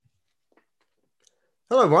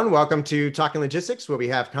Hello, everyone. Welcome to Talking Logistics, where we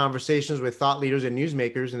have conversations with thought leaders and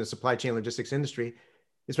newsmakers in the supply chain logistics industry.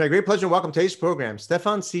 It's my great pleasure to welcome today's program,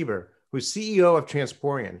 Stefan Sieber, who's CEO of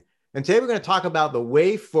Transporeon. And today we're going to talk about the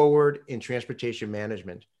way forward in transportation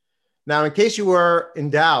management. Now, in case you were in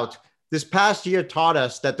doubt, this past year taught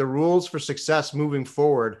us that the rules for success moving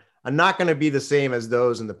forward are not going to be the same as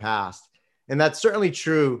those in the past. And that's certainly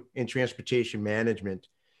true in transportation management.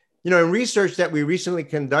 In research that we recently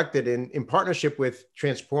conducted in partnership with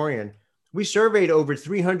Transporeon, we surveyed over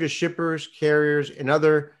 300 shippers, carriers, and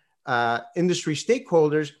other industry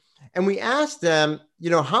stakeholders. And we asked them,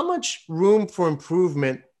 how much room for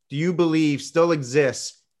improvement do you believe still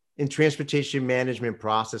exists in transportation management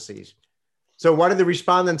processes? So what did the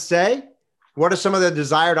respondents say? What are some of the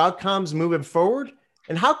desired outcomes moving forward?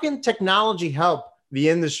 And how can technology help the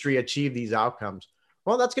industry achieve these outcomes?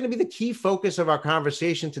 Well, that's going to be the key focus of our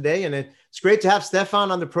conversation today. And it's great to have Stefan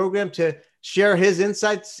on the program to share his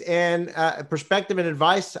insights and perspective and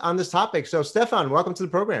advice on this topic. So Stefan, welcome to the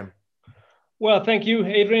program. Well, thank you,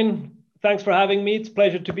 Adrian. Thanks for having me. It's a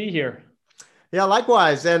pleasure to be here. Yeah,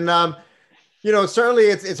 likewise. And, certainly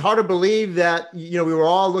it's hard to believe that, we were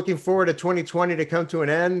all looking forward to 2020 to come to an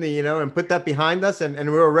end, and put that behind us.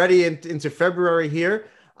 And we're already into February here.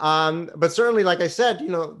 But certainly, like I said,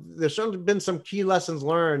 there's certainly been some key lessons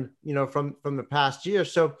learned, from the past year.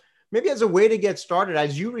 So maybe as a way to get started,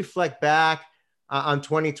 as you reflect back on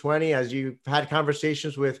 2020, as you've had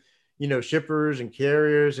conversations with, shippers and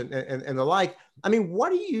carriers and the like, I mean, what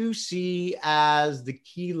do you see as the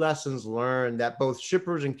key lessons learned that both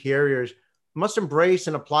shippers and carriers must embrace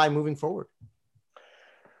and apply moving forward?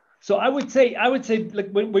 So I would say,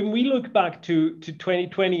 like when we look back to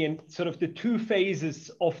 2020 and sort of the two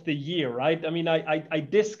phases of the year, right? I mean, I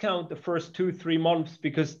discount the first 2-3 months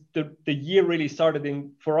because the year really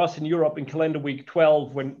started for us in Europe in calendar week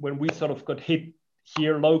 12 when we sort of got hit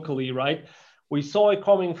here locally, right? We saw it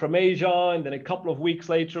coming from Asia, and then a couple of weeks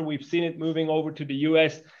later, we've seen it moving over to the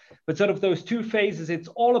US. But sort of those two phases, it's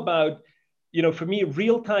all about, for me,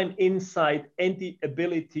 real-time insight and the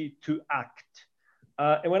ability to act.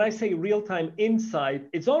 And when I say real-time insight,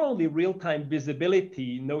 it's not only real-time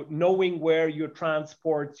visibility, knowing where your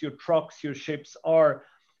transports, your trucks, your ships are,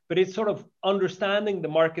 but it's sort of understanding the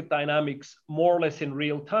market dynamics more or less in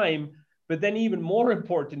real time. But then even more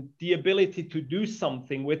important, the ability to do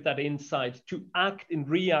something with that insight, to act and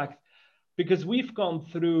react, because we've gone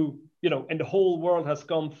through, and the whole world has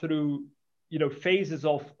gone through, phases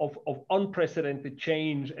of unprecedented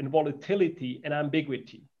change and volatility and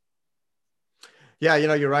ambiguity. Yeah,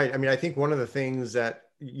 you're right. I mean, I think one of the things that,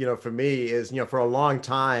 for me is, for a long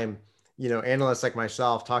time, analysts like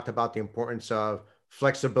myself talked about the importance of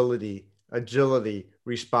flexibility, agility,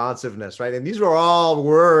 responsiveness, right? And these are all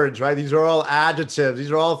words, right? These are all adjectives.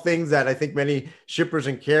 These are all things that I think many shippers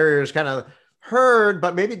and carriers kind of heard,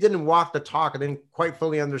 but maybe didn't walk the talk and didn't quite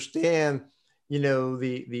fully understand,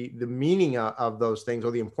 the meaning of those things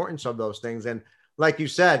or the importance of those things. And like you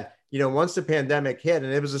said, once the pandemic hit,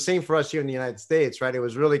 and it was the same for us here in the United States, right? It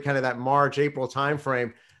was really kind of that March, April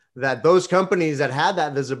timeframe that those companies that had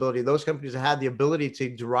that visibility, those companies that had the ability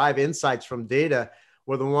to derive insights from data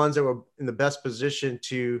were the ones that were in the best position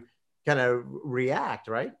to kind of react,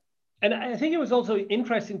 right? And I think it was also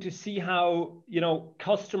interesting to see how, our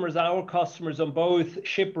customers on both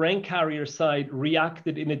shipper and carrier side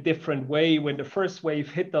reacted in a different way when the first wave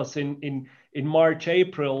hit us in March,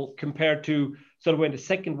 April, compared to sort of when the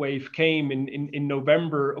second wave came in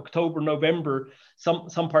November, October, November,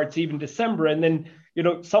 some parts even December. And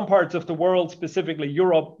then, some parts of the world, specifically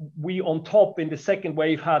Europe, we on top in the second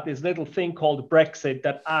wave had this little thing called Brexit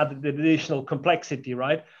that added additional complexity,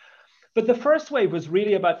 right? But the first wave was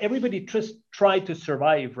really about everybody just tried to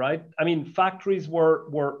survive, right? I mean, factories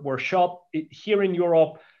were shut here in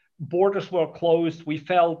Europe, borders were closed. We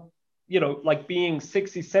felt, like being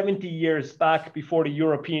 60, 70 years back before the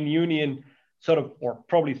European Union sort of, or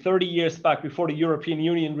probably 30 years back before the European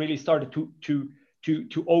Union really started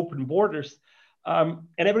to open borders. And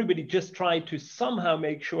everybody just tried to somehow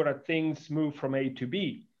make sure that things move from A to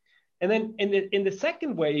B. And then in the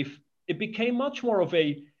second wave, it became much more of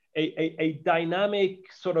a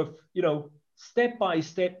dynamic sort of, step by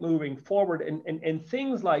step moving forward, and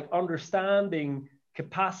things like understanding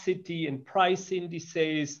capacity and price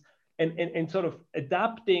indices and sort of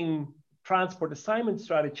adapting transport assignment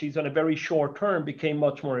strategies on a very short term became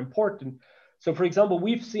much more important. So for example,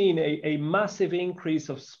 we've seen a massive increase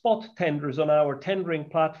of spot tenders on our tendering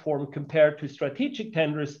platform compared to strategic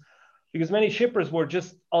tenders, because many shippers were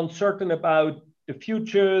just uncertain about the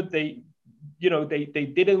future. They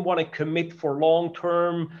didn't want to commit for long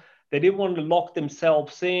term. They didn't want to lock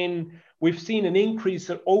themselves in. We've seen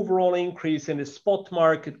an overall increase in the spot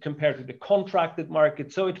market compared to the contracted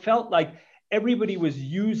market. So it felt like everybody was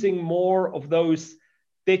using more of those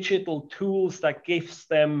digital tools that gives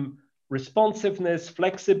them responsiveness,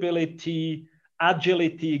 flexibility,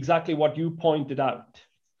 agility, exactly what you pointed out.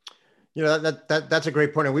 You know, that's a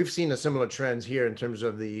great point. And we've seen a similar trends here in terms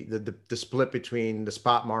of the split between the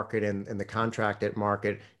spot market and the contracted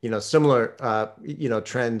market, you know, similar,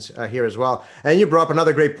 trends here as well. And you brought up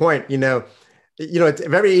another great point, it's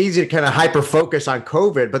very easy to kind of hyper focus on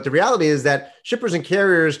COVID, but the reality is that shippers and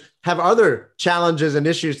carriers have other challenges and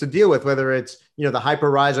issues to deal with, whether it's, the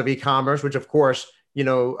hyper rise of e-commerce, which of course,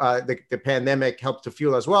 the pandemic helped to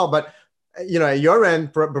fuel as well. But, at your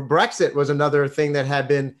end, Brexit was another thing that had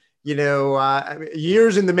been,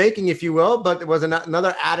 years in the making, if you will, but it was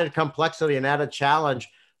another added complexity and added challenge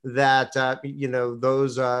that,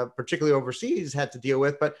 those particularly overseas had to deal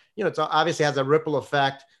with. But, it's obviously has a ripple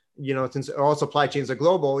effect, since all supply chains are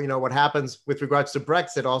global. What happens with regards to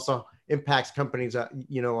Brexit also impacts companies,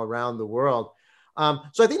 around the world.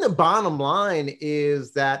 So I think the bottom line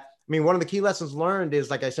is that, one of the key lessons learned is,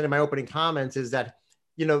 like I said in my opening comments, is that,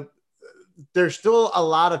 there's still a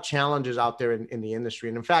lot of challenges out there in the industry.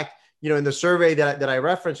 And in fact, in the survey that I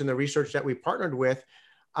referenced, in the research that we partnered with,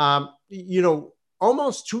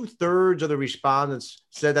 almost 2/3 of the respondents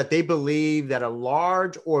said that they believe that a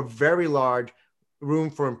large or very large room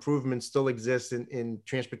for improvement still exists in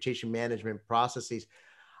transportation management processes.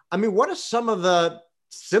 What are some of the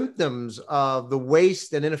symptoms of the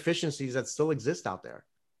waste and inefficiencies that still exist out there?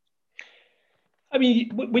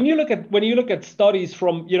 When you look at studies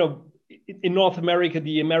from, in North America,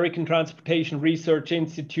 the American Transportation Research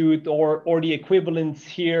Institute, or the equivalents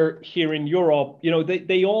here in Europe,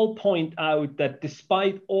 they all point out that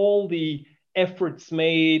despite all the efforts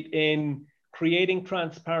made in creating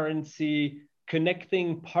transparency,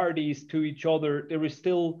 connecting parties to each other, there is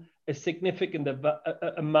still a significant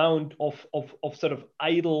amount of sort of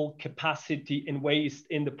idle capacity and waste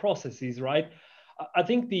in the processes, right? I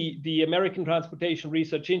think the American Transportation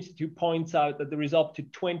Research Institute points out that there is up to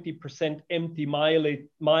 20% empty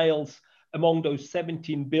miles among those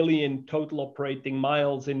 17 billion total operating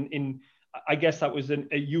miles in I guess that was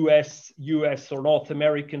a US or North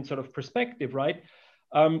American sort of perspective, right?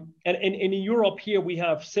 And in Europe here, we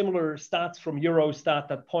have similar stats from Eurostat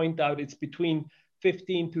that point out it's between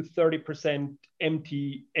 15 to 30%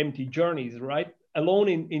 empty journeys, right? Alone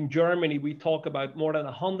in Germany, we talk about more than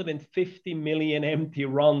 150 million empty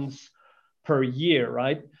runs per year,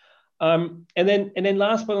 right? And then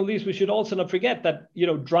last but not least, we should also not forget that,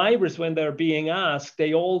 drivers, when they're being asked,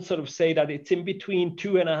 they all sort of say that it's in between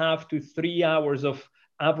 2.5 to 3 hours of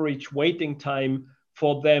average waiting time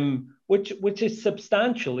for them, which is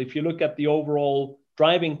substantial if you look at the overall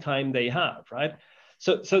driving time they have, right?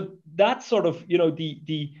 So that's sort of,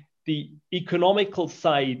 the economical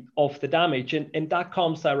side of the damage, and that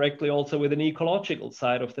comes directly also with an ecological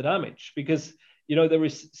side of the damage, because there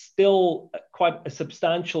is still quite a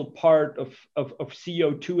substantial part of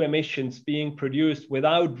CO2 emissions being produced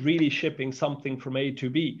without really shipping something from A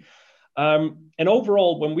to B. And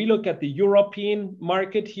overall, when we look at the European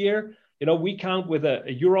market here, we count with a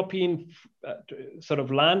European sort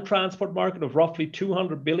of land transport market of roughly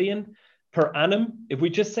 200 billion per annum. If we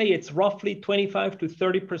just say it's roughly 25 to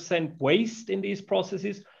 30% waste in these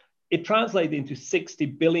processes, it translates into 60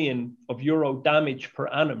 billion of euro damage per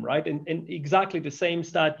annum, right? And exactly the same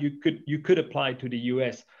stat you could apply to the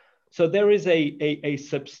US. So there is a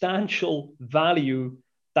substantial value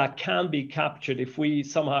that can be captured if we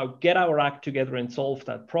somehow get our act together and solve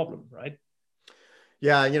that problem, right?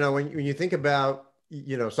 Yeah, when you think about,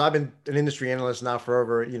 so I've been an industry analyst now for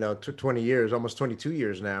over, 20 years, almost 22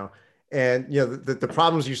 years now. And, the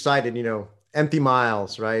problems you cited, empty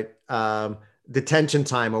miles, right? Detention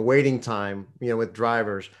time or waiting time, with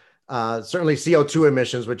drivers, certainly CO2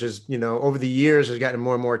 emissions, which is, over the years has gotten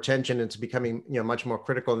more and more attention. It's becoming, much more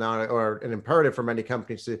critical now, or an imperative for many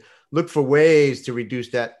companies to look for ways to reduce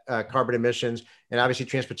that carbon emissions. And obviously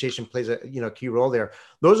transportation plays a, key role there.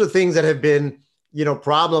 Those are things that have been,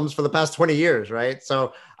 problems for the past 20 years, right?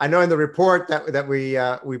 So I know in the report that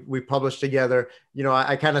we published together,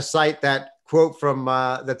 I kind of cite that quote from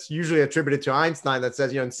that's usually attributed to Einstein that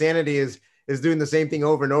says, insanity is doing the same thing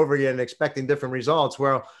over and over again and expecting different results.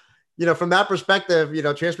 Well, from that perspective,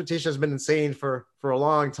 transportation has been insane for a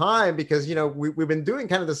long time, because we've been doing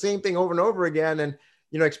kind of the same thing over and over again, and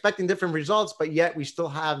expecting different results, but yet we still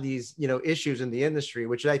have these issues in the industry,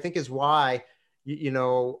 which I think is why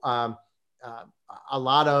a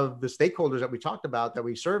lot of the stakeholders that we talked about, that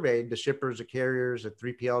we surveyed, the shippers, the carriers, the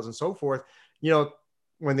 3PLs, and so forth,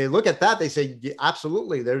 when they look at that, they say, yeah,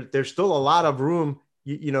 absolutely, there's still a lot of room,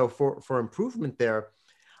 for improvement there.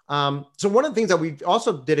 So one of the things that we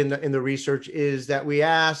also did in the research is that we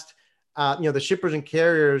asked, the shippers and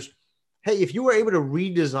carriers, hey, if you were able to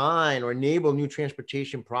redesign or enable new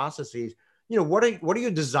transportation processes, what are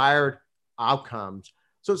your desired outcomes?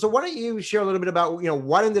 So why don't you share a little bit about,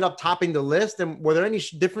 what ended up topping the list, and were there any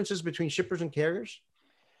differences between shippers and carriers?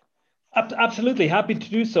 Absolutely, happy to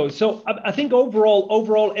do so. So I think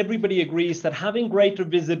overall, everybody agrees that having greater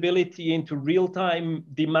visibility into real-time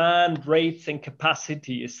demand, rates, and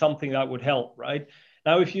capacity is something that would help, right?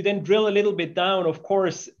 Now, if you then drill a little bit down, of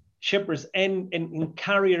course, shippers and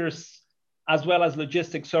carriers, as well as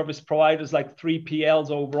logistics service providers like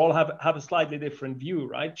 3PLs overall have a slightly different view,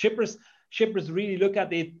 right? Shippers really look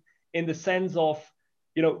at it in the sense of,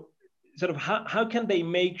 sort of how can they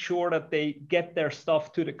make sure that they get their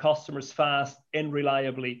stuff to the customers fast and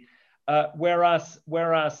reliably,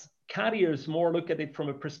 whereas carriers more look at it from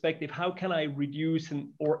a perspective, how can I reduce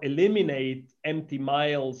or eliminate empty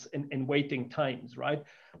miles and waiting times, right?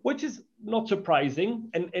 Which is not surprising,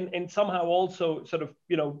 and somehow also sort of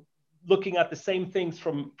looking at the same things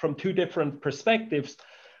from two different perspectives,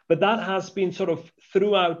 but that has been sort of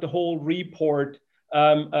throughout the whole report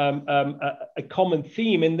a common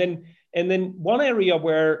theme. And then one area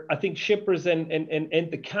where I think shippers and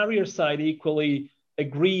the carrier side equally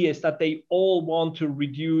agree is that they all want to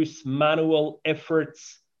reduce manual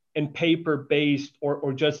efforts and paper-based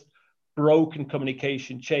or just broken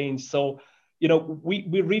communication chains. So,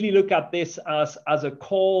 we really look at this as a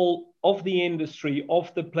call of the industry,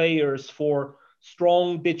 of the players, for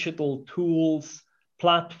strong digital tools,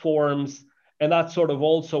 platforms, and that's sort of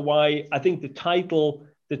also why I think the title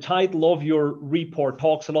of your report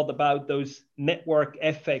talks a lot about those network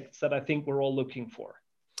effects that I think we're all looking for.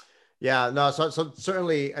 Yeah, no, so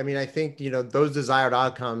certainly, I mean, I think, those desired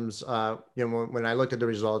outcomes, when I looked at the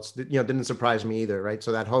results, didn't surprise me either, right?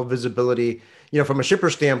 So that whole visibility, from a shipper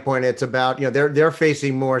standpoint, it's about, they're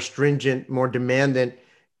facing more stringent, more demanding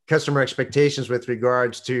customer expectations with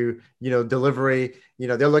regards to, delivery.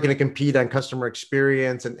 They're looking to compete on customer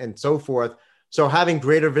experience and so forth. So having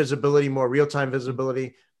greater visibility, more real-time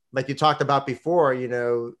visibility, like you talked about before,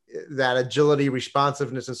 that agility,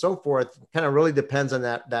 responsiveness, and so forth, kind of really depends on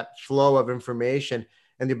that flow of information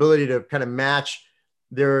and the ability to kind of match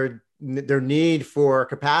their need for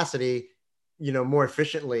capacity, more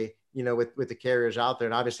efficiently, with the carriers out there.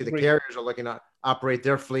 And obviously the carriers are looking to operate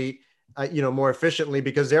their fleet, more efficiently,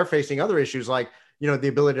 because they're facing other issues like, the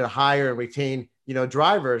ability to hire and retain,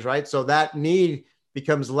 drivers, right? So that need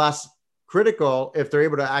becomes less critical if they're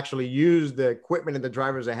able to actually use the equipment and the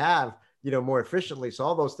drivers they have, more efficiently. So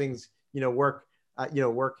all those things, work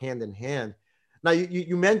hand in hand. Now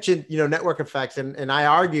you mentioned, network effects, and I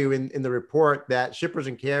argue in the report that shippers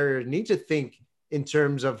and carriers need to think in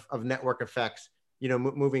terms of network effects,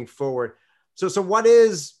 moving forward. So what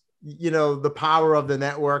is, the power of the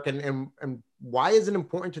network, and why is it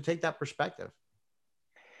important to take that perspective?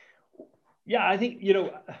 Yeah, I think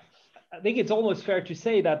it's almost fair to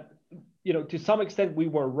say that, to some extent we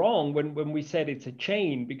were wrong when we said it's a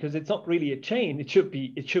chain, because it's not really a chain. It should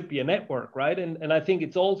be a network, right? And I think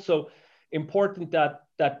it's also important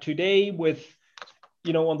that today, with,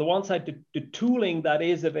 on the one side, the tooling that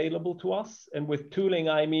is available to us, and with tooling,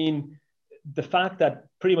 I mean the fact that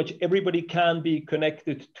pretty much everybody can be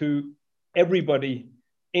connected to everybody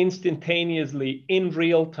instantaneously in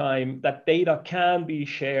real time, that data can be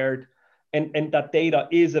shared, and that data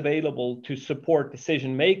is available to support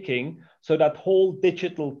decision making. So that whole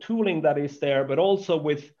digital tooling that is there, but also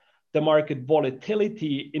with the market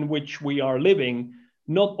volatility in which we are living,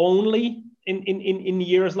 not only in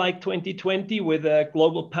years like 2020 with a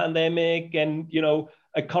global pandemic and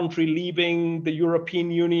a country leaving the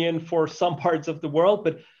European Union for some parts of the world,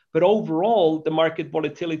 but overall the market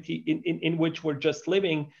volatility in which we're just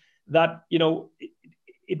living, that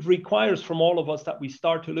it requires from all of us that we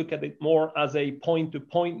start to look at it more as a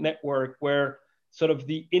point-to-point network, where sort of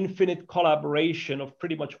the infinite collaboration of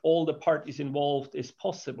pretty much all the parties involved is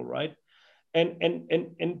possible, right?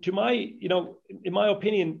 And to my, in my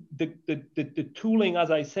opinion, the tooling,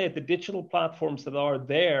 as I said, the digital platforms that are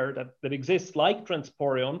there that exist, like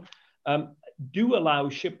Transporeon, do allow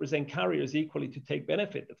shippers and carriers equally to take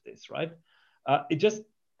benefit of this, right?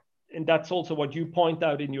 And that's also what you point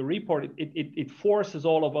out in your report. It forces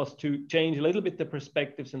all of us to change a little bit the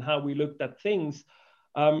perspectives and how we looked at things,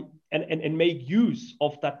 and make use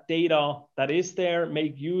of that data that is there,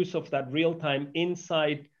 make use of that real-time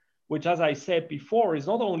insight, which, as I said before, is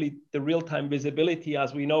not only the real-time visibility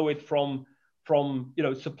as we know it from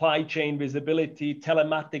supply chain visibility,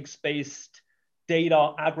 telematics-based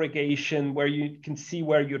data aggregation where you can see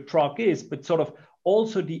where your truck is, but sort of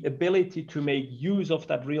also the ability to make use of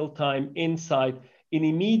that real-time insight in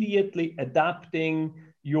immediately adapting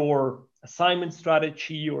your assignment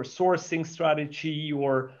strategy, your sourcing strategy,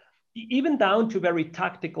 or even down to very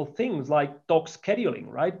tactical things like dock scheduling,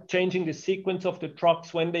 right? Changing the sequence of the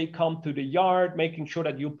trucks when they come to the yard, making sure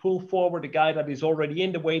that you pull forward the guy that is already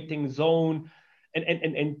in the waiting zone,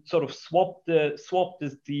 and sort of swap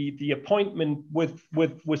the appointment with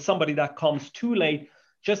somebody that comes too late,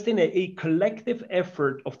 just in a collective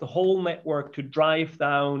effort of the whole network to drive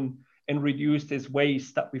down and reduce this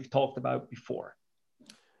waste that we've talked about before.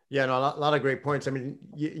 Yeah, no, a lot of great points. I mean,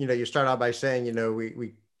 you start out by saying,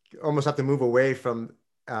 we almost have to move away from,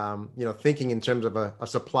 thinking in terms of a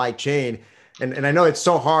supply chain. And I know it's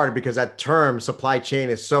so hard because that term supply chain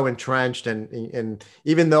is so entrenched. And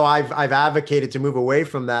even though I've advocated to move away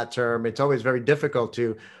from that term, it's always very difficult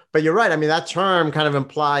to. But you're right. I mean, that term kind of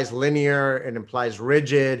implies linear and implies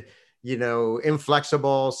rigid,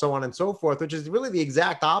 inflexible, so on and so forth, which is really the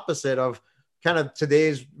exact opposite of kind of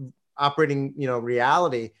today's operating,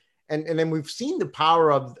 reality. And then we've seen the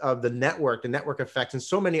power of the network effects in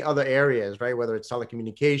so many other areas, right? Whether it's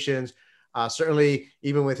telecommunications, certainly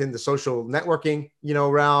even within the social networking,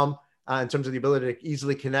 realm, in terms of the ability to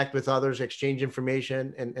easily connect with others, exchange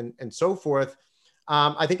information, and so forth.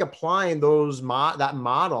 I think applying that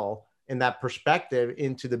model and that perspective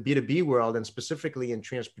into the B2B world, and specifically in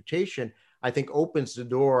transportation, I think opens the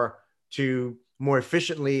door to more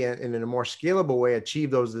efficiently and in a more scalable way achieve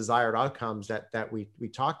those desired outcomes that we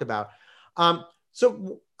talked about.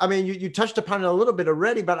 So, I mean, you touched upon it a little bit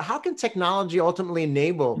already, but how can technology ultimately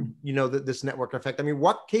enable, this network effect? I mean,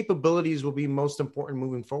 what capabilities will be most important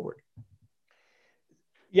moving forward?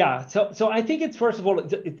 Yeah, so I think it's, first of all,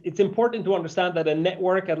 it's important to understand that a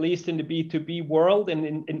network, at least in the B2B world,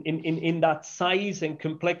 and in that size and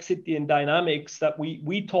complexity and dynamics that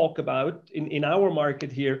we talk about in our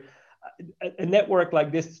market here, a network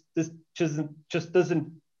like this just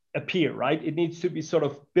doesn't appear, right? It needs to be sort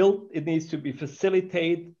of built, it needs to be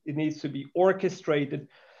facilitated, it needs to be orchestrated,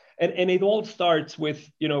 and it all starts with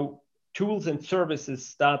tools and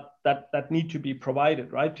services that need to be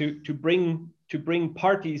provided, right? To bring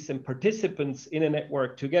parties and participants in a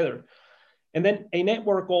network together. And then a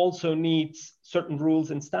network also needs certain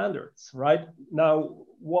rules and standards, right? Now,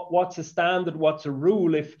 what's a standard? What's a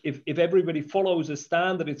rule? If everybody follows a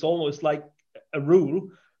standard, it's almost like a rule.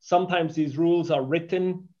 Sometimes these rules are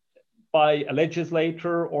written by a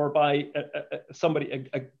legislator or by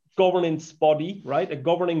a governance body, right? A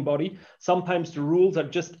governing body. Sometimes the rules are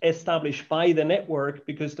just established by the network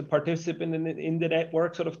because the participant in the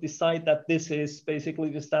network sort of decide that this is basically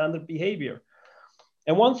the standard behavior.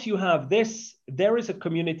 And once you have this, there is a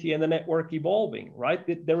community and the network evolving,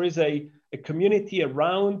 right? There is a community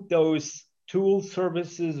around those tools,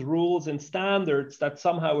 services, rules, and standards that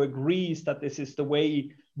somehow agrees that this is the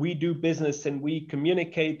way we do business and we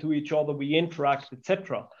communicate to each other, we interact,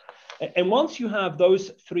 etc. And once you have those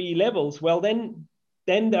three levels, well, then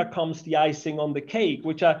there comes the icing on the cake,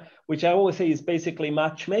 which I always say is basically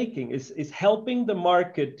matchmaking, is helping the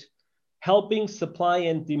market, helping supply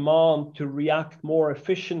and demand to react more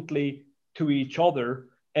efficiently to each other,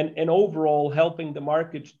 and overall helping the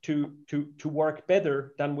market to work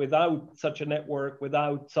better than without such a network,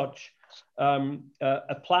 without such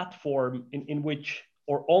a platform in which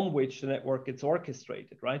or on which the network gets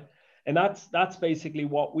orchestrated, right? And that's basically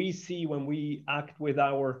what we see when we act with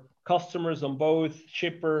our customers on both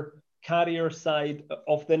shipper, carrier side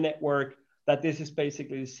of the network, that this is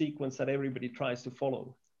basically the sequence that everybody tries to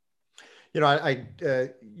follow. I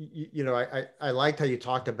liked how you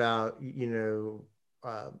talked about, the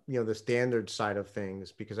standard side of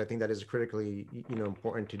things, because I think that is critically,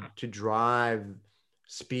 important to drive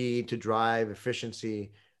speed, to drive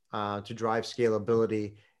efficiency, to drive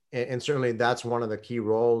scalability. And certainly that's one of the key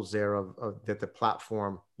roles there of that the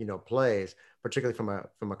platform, plays, particularly from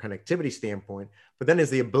a connectivity standpoint. But then is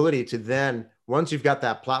the ability to then, once you've got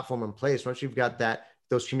that platform in place, once you've got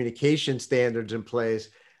those communication standards in place,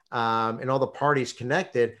 and all the parties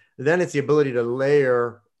connected, then it's the ability to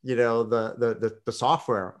layer, the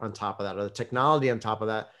software on top of that, or the technology on top of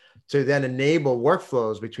that, to then enable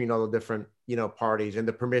workflows between all the different, parties, and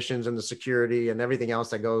the permissions and the security and everything else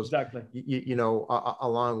that goes, exactly,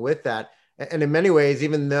 along with that. And in many ways,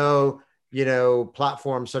 even though,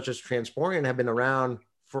 platforms such as Transporeon have been around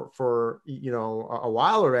for a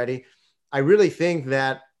while already, I really think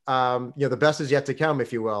that the best is yet to come,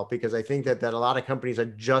 if you will, because I think that a lot of companies are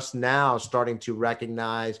just now starting to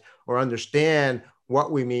recognize or understand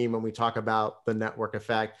what we mean when we talk about the network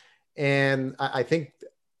effect. And I think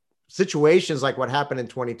situations like what happened in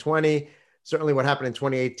 2020, certainly what happened in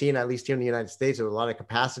 2018, at least here in the United States, there was a lot of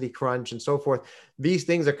capacity crunch and so forth. These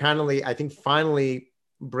things are kind of, I think, finally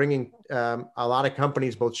bringing a lot of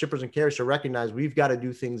companies, both shippers and carriers, to recognize we've got to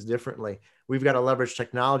do things differently. We've got to leverage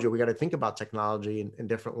technology. We got to think about technology in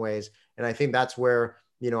different ways. And I think that's where,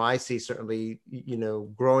 I see certainly,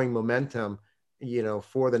 growing momentum,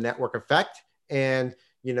 for the network effect and,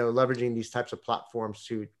 leveraging these types of platforms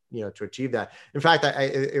to achieve that. In fact,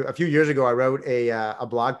 a few years ago, I wrote a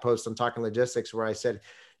blog post on Talking Logistics where I said,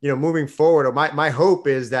 moving forward, or my hope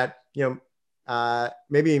is that,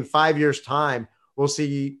 maybe in 5 years' time, we'll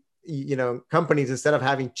see, companies, instead of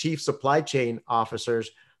having chief supply chain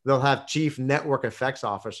officers, they'll have chief network effects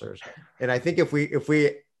officers. And I think if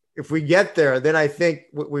we get there, then I think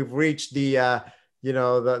we've reached the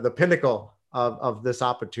pinnacle of this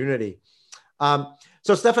opportunity.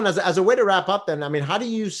 So Stefan, as a way to wrap up then, I mean, how do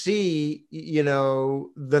you see,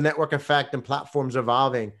 the network effect and platforms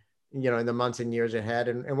evolving, in the months and years ahead?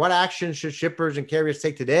 And what actions should shippers and carriers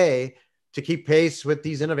take today to keep pace with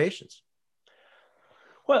these innovations?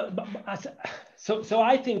 Well, so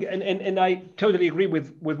I think, and I totally agree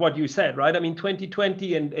with what you said, right? I mean,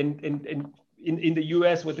 2020 and in the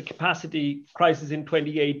US with the capacity crisis in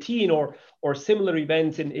 2018 or similar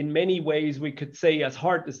events, in many ways, we could say, as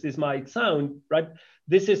hard as this might sound, right?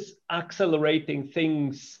 This is accelerating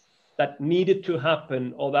things that needed to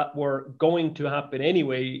happen or that were going to happen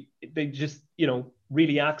anyway. They just,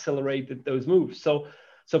 really accelerated those moves. So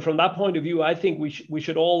from that point of view, I think we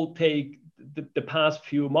should all take the past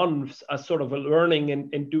few months as sort of a learning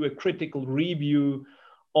and do a critical review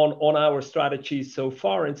on our strategies so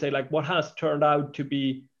far and say, like, what has turned out to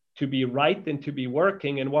be right and to be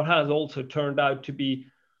working, and what has also turned out to be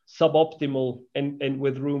suboptimal and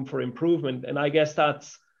with room for improvement. And I guess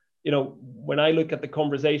that's, when I look at the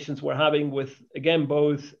conversations we're having with, again,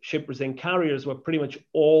 both shippers and carriers, what pretty much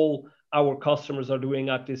all our customers are doing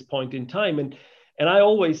at this point in time. And I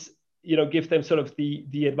always, give them sort of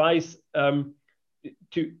the advice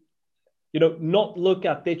to, not look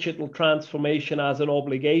at digital transformation as an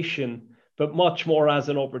obligation, but much more as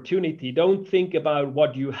an opportunity. Don't think about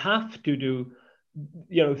what you have to do.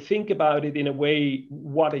 Think about it in a way,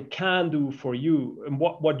 what it can do for you and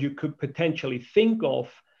what you could potentially think of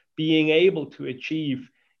being able to achieve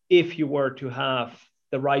if you were to have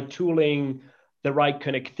the right tooling, the right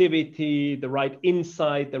connectivity, the right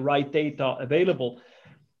insight, the right data available.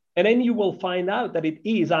 And then you will find out that it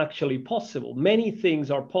is actually possible. Many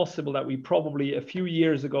things are possible that we probably a few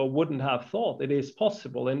years ago wouldn't have thought it is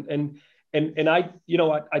possible. And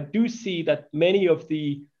I do see that many of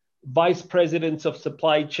the vice presidents of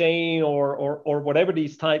supply chain or whatever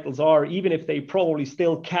these titles are, even if they probably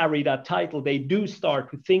still carry that title, they do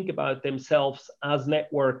start to think about themselves as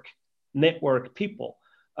network people.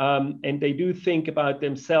 And they do think about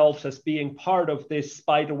themselves as being part of this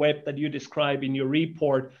spider web that you describe in your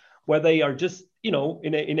report, where they are just, in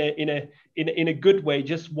a good way,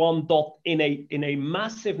 just one dot in a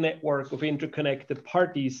massive network of interconnected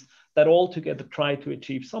parties that all together try to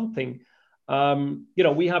achieve something.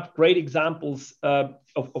 We have great examples of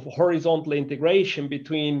horizontal integration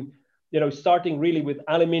between, starting really with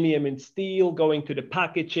aluminium and steel, going to the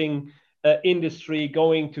packaging industry,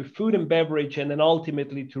 going to food and beverage, and then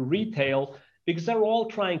ultimately to retail, because they're all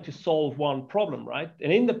trying to solve one problem, right?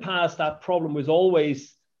 And in the past, that problem was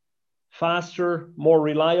always faster, more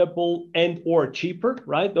reliable, and or cheaper,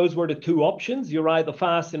 right? Those were the two options. You're either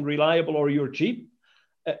fast and reliable or you're cheap.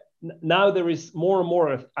 Now there is more and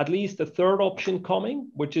more, at least a third option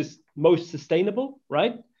coming, which is most sustainable,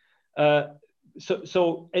 right?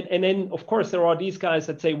 So then of course there are these guys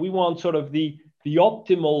that say we want sort of the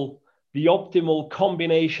optimal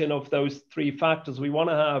combination of those three factors. We want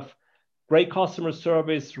to have great customer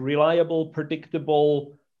service, reliable,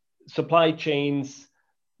 predictable supply chains.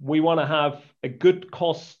 We want to have a good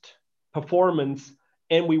cost performance,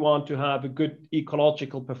 and we want to have a good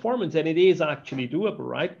ecological performance. And it is actually doable,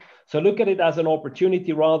 right? So look at it as an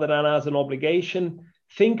opportunity rather than as an obligation.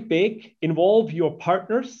 Think big, involve your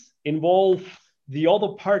partners, involve the other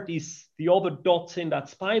parties, the other dots in that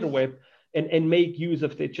spider web, and make use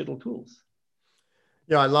of digital tools.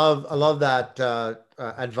 I love that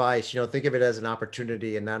advice. Think of it as an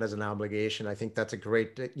opportunity and not as an obligation. I think that's a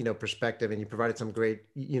great, perspective, and you provided some great,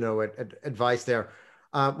 advice there.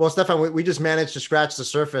 Well, Stefan, we just managed to scratch the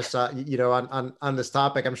surface, on this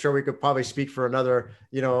topic. I'm sure we could probably speak for another,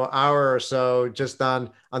 hour or so just on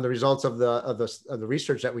the results of the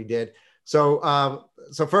research that we did. So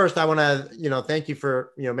first, I want to, thank you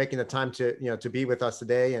for, making the time to be with us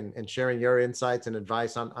today and sharing your insights and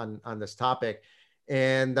advice on this topic.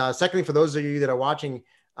 And secondly, for those of you that are watching,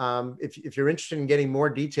 If you're interested in getting more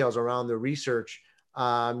details around the research,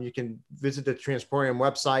 you can visit the Transporeon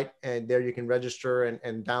website, and there you can register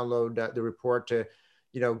and download the report to,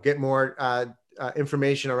 get more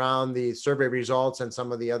information around the survey results and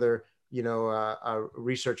some of the other,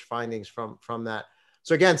 research findings from that.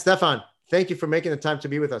 So again, Stefan, thank you for making the time to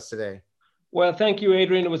be with us today. Well, thank you,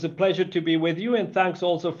 Adrian. It was a pleasure to be with you. And thanks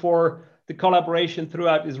also for the collaboration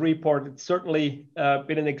throughout this report. It's certainly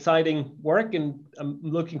been an exciting work, and I'm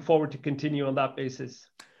looking forward to continue on that basis.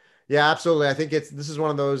 Yeah, absolutely. I think this is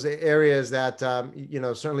one of those areas that,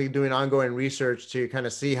 certainly doing ongoing research to kind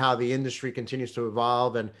of see how the industry continues to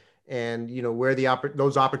evolve and where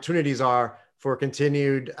those opportunities are for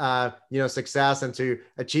continued, success and to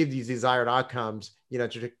achieve these desired outcomes,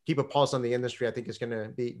 to keep a pulse on the industry, I think is going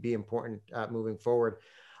to be important moving forward.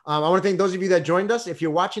 I want to thank those of you that joined us. If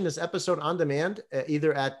you're watching this episode on demand,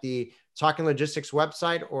 either at the Talking Logistics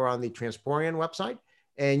website or on the Transporeon website,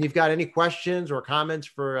 and you've got any questions or comments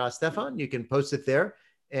for Stefan, you can post it there,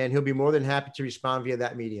 and he'll be more than happy to respond via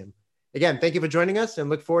that medium. Again, thank you for joining us, and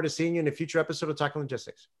look forward to seeing you in a future episode of Talking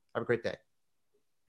Logistics. Have a great day.